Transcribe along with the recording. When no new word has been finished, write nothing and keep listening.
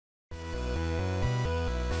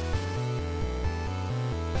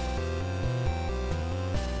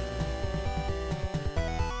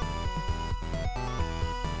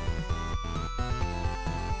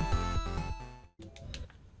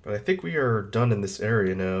But I think we are done in this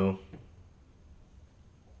area now.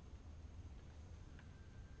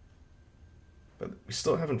 But we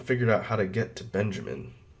still haven't figured out how to get to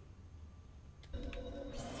Benjamin.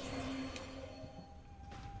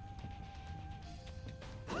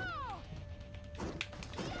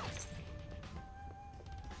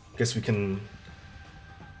 Guess we can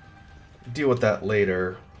deal with that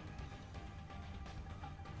later.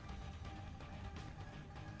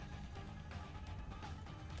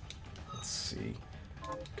 Let's see.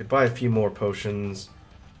 Could buy a few more potions.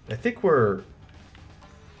 I think we're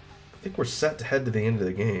set to head to the end of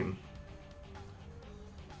the game.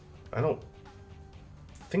 I don't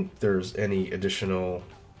think there's any additional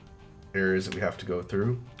areas that we have to go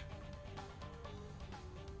through.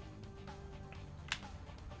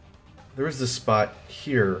 There is this spot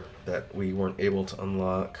here that we weren't able to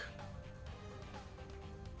unlock.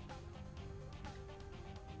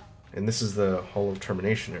 And this is the Hall of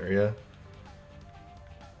Termination area.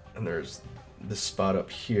 And there's this spot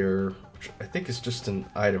up here, which I think is just an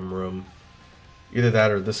item room. Either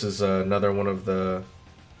that or this is another one of the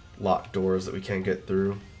locked doors that we can't get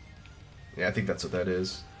through. Yeah, I think that's what that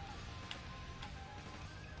is.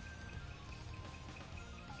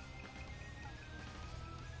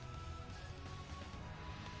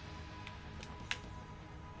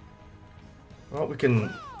 Well, we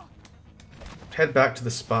can head back to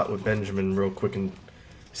the spot with Benjamin real quick and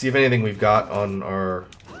see if anything we've got on our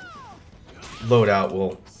loadout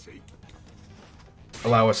will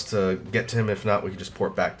allow us to get to him. If not, we can just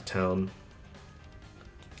port back to town.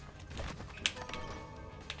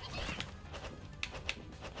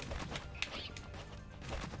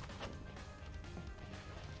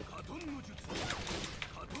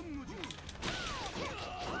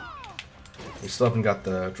 We still haven't got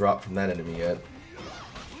the drop from that enemy yet.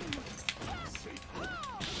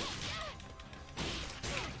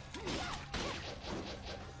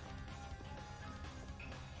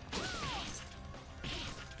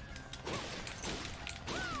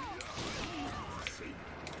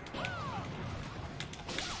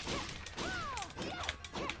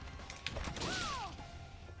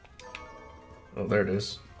 Oh, there it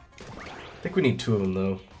is. I think we need 2 of them,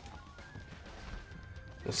 though.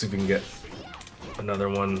 We'll see if we can get another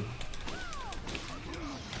one.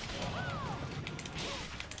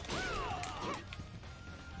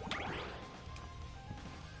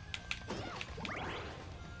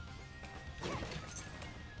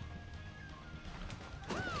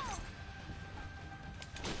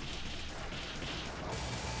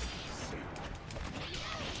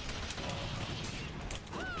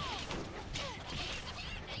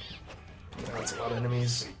 That's a lot of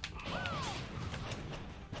enemies.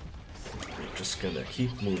 We're just gonna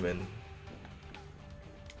keep moving.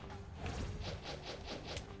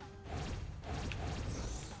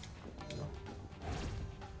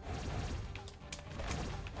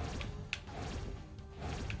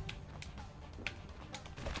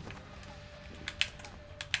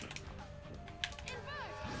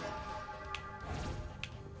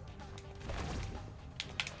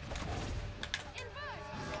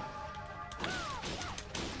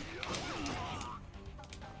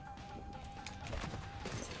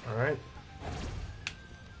 Alright.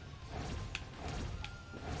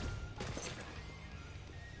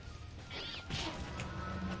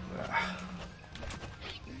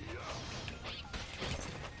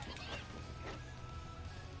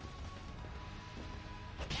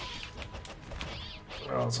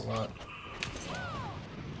 Oh, that's a lot.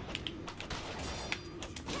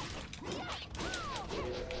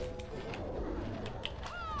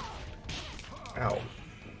 Ow.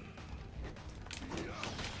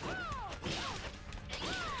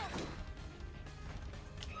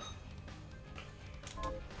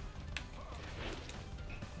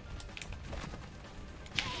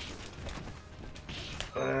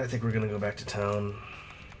 I think we're gonna go back to town.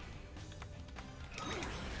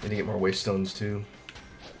 Need to get more waste stones too.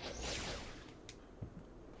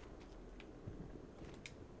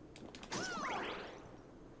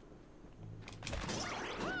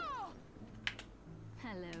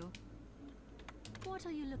 Hello. What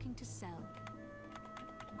are you looking to sell?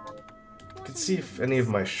 I can see if any of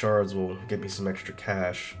my shards will get me some extra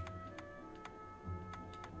cash.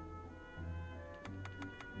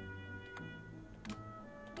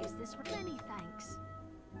 Is this many thanks?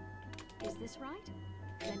 Is this right?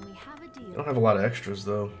 Then we have a I deal. don't have a lot of extras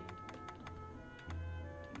though.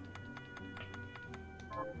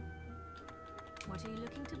 What are you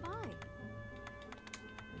looking to buy?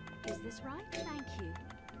 Is this right? Thank you.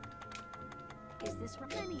 Is this right?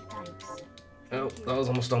 Many thanks. Oh, that was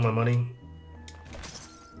almost all my money.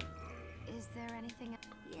 Is there anything?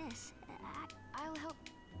 Yes. Yes, I'll help.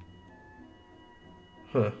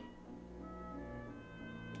 Huh.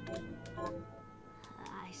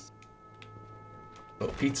 Oh,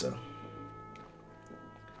 pizza.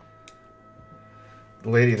 The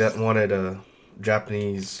lady that wanted a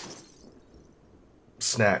Japanese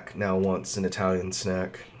snack now wants an Italian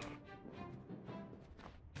snack.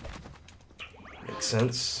 Makes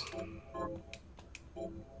sense.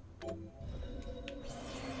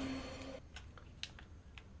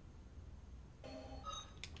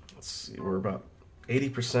 Let's see, we're about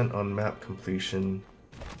 80% on map completion.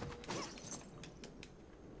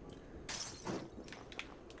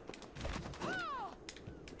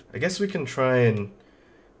 I guess we can try and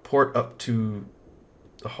port up to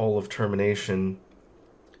the Hall of Termination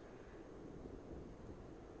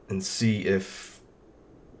and see if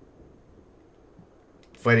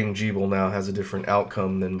fighting Jeeble now has a different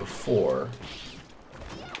outcome than before.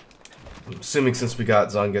 I'm assuming since we got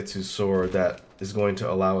Zangetsu's sword, that is going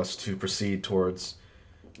to allow us to proceed towards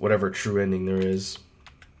whatever true ending there is.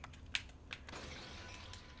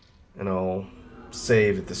 And I'll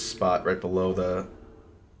save at this spot right below the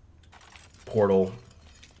portal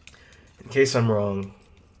in case I'm wrong.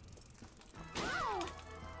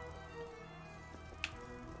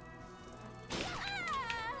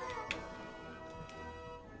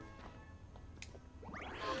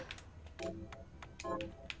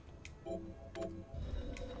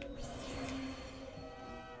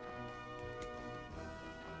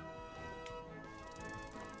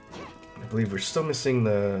 I believe we're still missing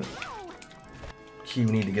the key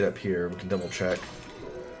we need to get up here. We can double check.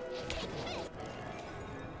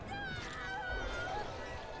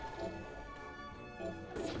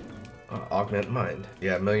 Augment Mind.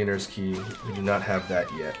 Yeah, Millionaire's Key. We do not have that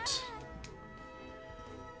yet.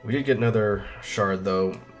 We did get another shard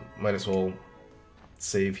though. Might as well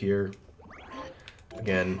save here.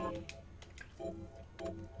 Again.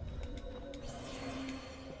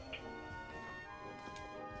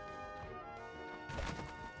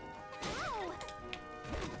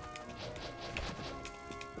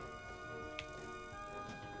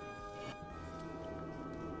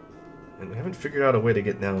 And we haven't figured out a way to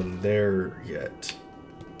get down there yet.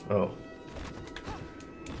 Oh.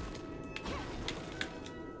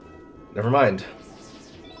 Never mind.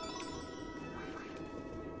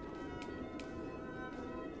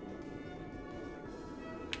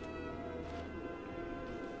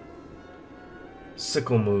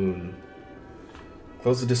 Sickle Moon.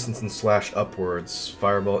 Close the distance and slash upwards.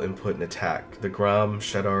 Fireball input and attack. The Gram,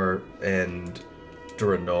 Shadar, and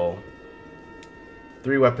Durandal.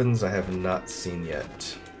 3 weapons I have not seen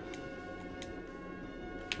yet.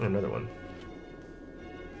 Another one.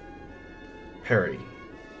 Parry.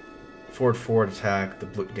 Forward attack, the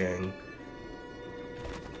Blut Gang.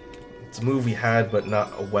 It's a move we had, but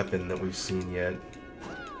not a weapon that we've seen yet.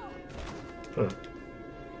 Huh.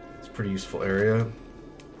 It's a pretty useful area.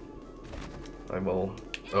 I will...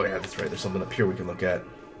 Oh yeah, that's right, there's something up here we can look at.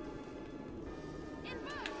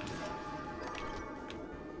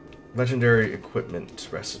 Legendary equipment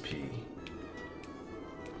recipe.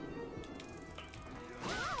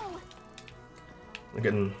 We're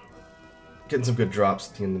getting some good drops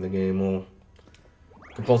at the end of the game. We'll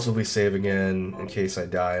compulsively save again in case I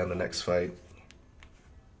die on the next fight.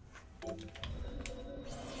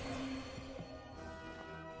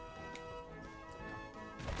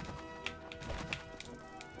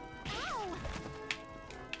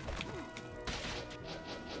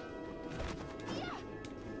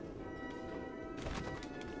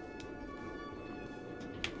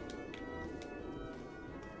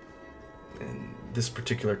 This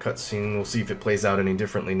particular cutscene, we'll see if it plays out any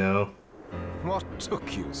differently now. What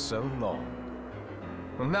took you so long?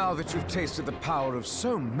 Well, now that you've tasted the power of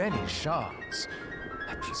so many shards,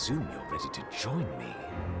 I presume you're ready to join me.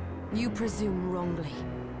 You presume wrongly.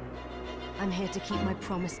 I'm here to keep my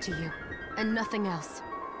promise to you, and nothing else.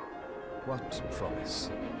 What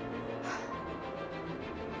promise?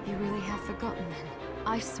 You really have forgotten then?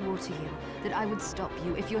 I swore to you that I would stop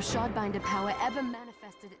you if your Shardbinder power ever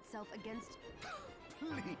manifested itself against...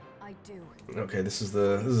 I do. Okay, this is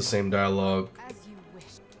the same dialogue as you wish.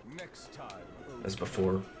 Next time. As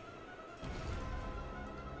before.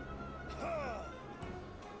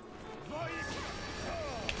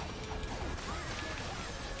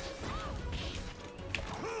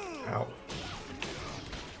 Ow.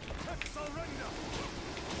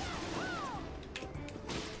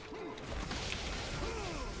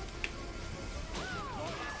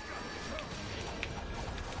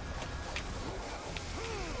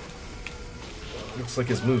 Looks like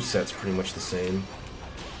his moveset's pretty much the same.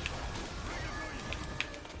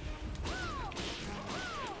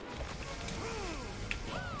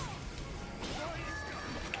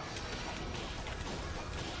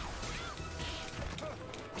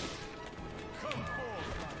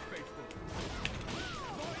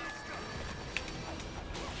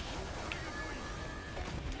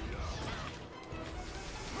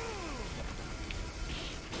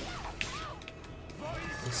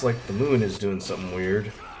 Looks like the moon is doing something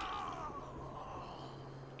weird.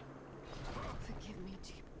 Forgive me,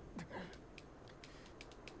 Jeep.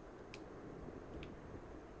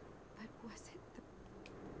 But was it the...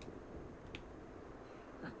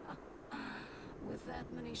 With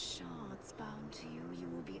that many shards bound to you, you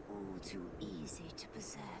will be all too easy to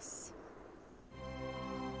possess.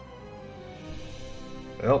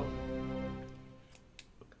 Well,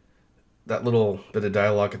 that little bit of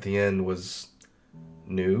dialogue at the end was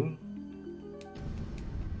new.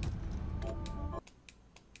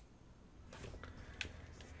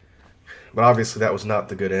 But obviously that was not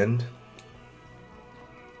the good end.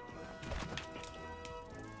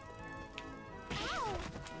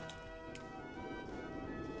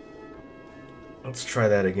 Let's try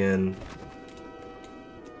that again.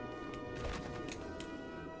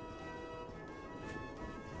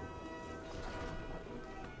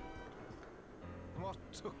 What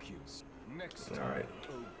took you? Next time. All right.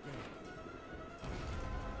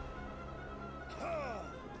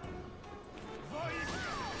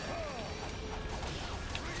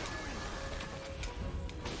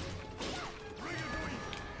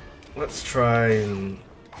 Let's try and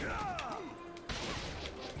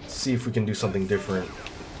see if we can do something different.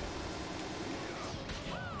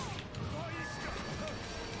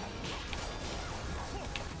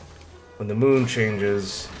 When the moon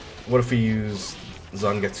changes, what if we use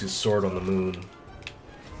Zangetsu's sword on the moon?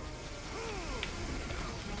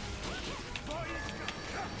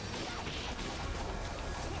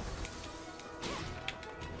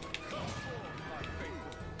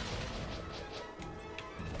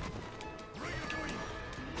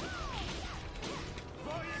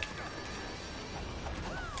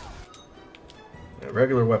 A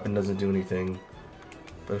regular weapon doesn't do anything,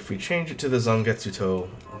 but if we change it to the Zangetsu Toe,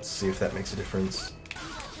 let's see if that makes a difference.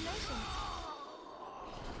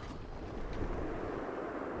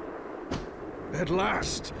 At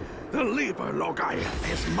last, the Liber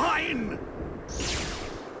Logaeth is mine!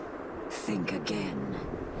 Think again.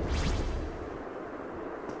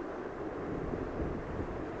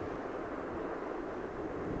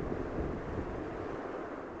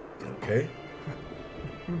 Okay.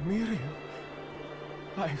 Miriam,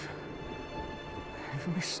 I've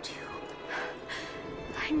missed you.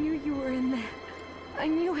 I knew you were in there. I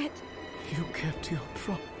knew it. You kept your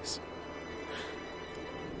promise.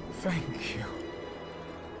 Thank you.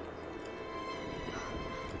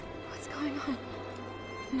 What's going on?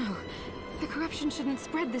 No, the corruption shouldn't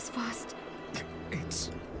spread this fast.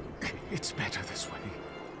 It's better this way.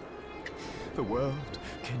 The world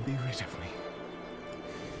can be rid of me.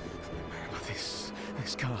 But this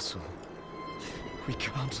castle, we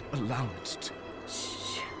can't allow it to.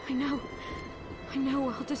 Shh, I know. I know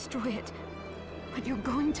I'll destroy it. But you're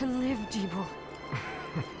going to live, Jeeble.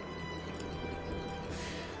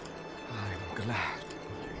 I'm glad.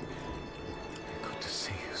 Good to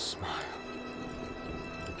see you smile.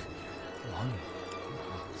 One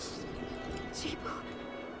last. Jeeble.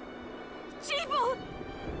 Jeeble!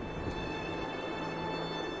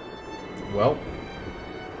 Well,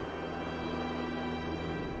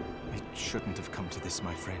 It shouldn't have come to this,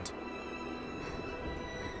 my friend.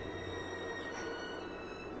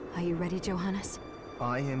 Are you ready, Johannes?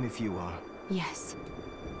 I am if you are. Yes.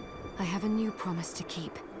 I have a new promise to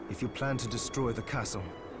keep. If you plan to destroy the castle,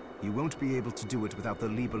 you won't be able to do it without the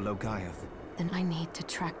Liber Logaeth. Then I need to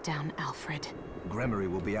track down Alfred. Gremory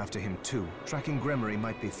will be after him too. Tracking Gremory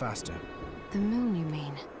might be faster. The moon, you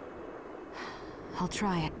mean? I'll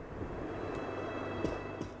try it.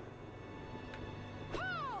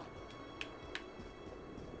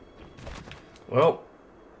 well,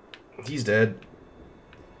 he's dead.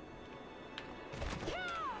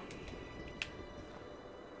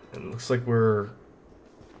 And it looks like we're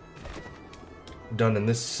done in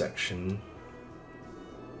this section.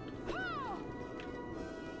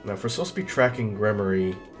 Now, if we're supposed to be tracking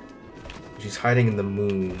Gremory, she's hiding in the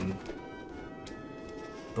moon.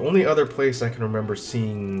 The only other place I can remember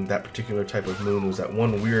seeing that particular type of moon was that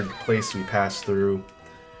one weird place we passed through.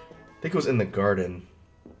 I think it was in the garden.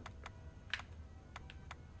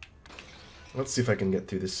 Let's see if I can get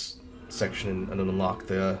through this section and unlock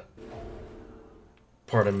the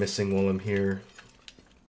part I'm missing while I'm here.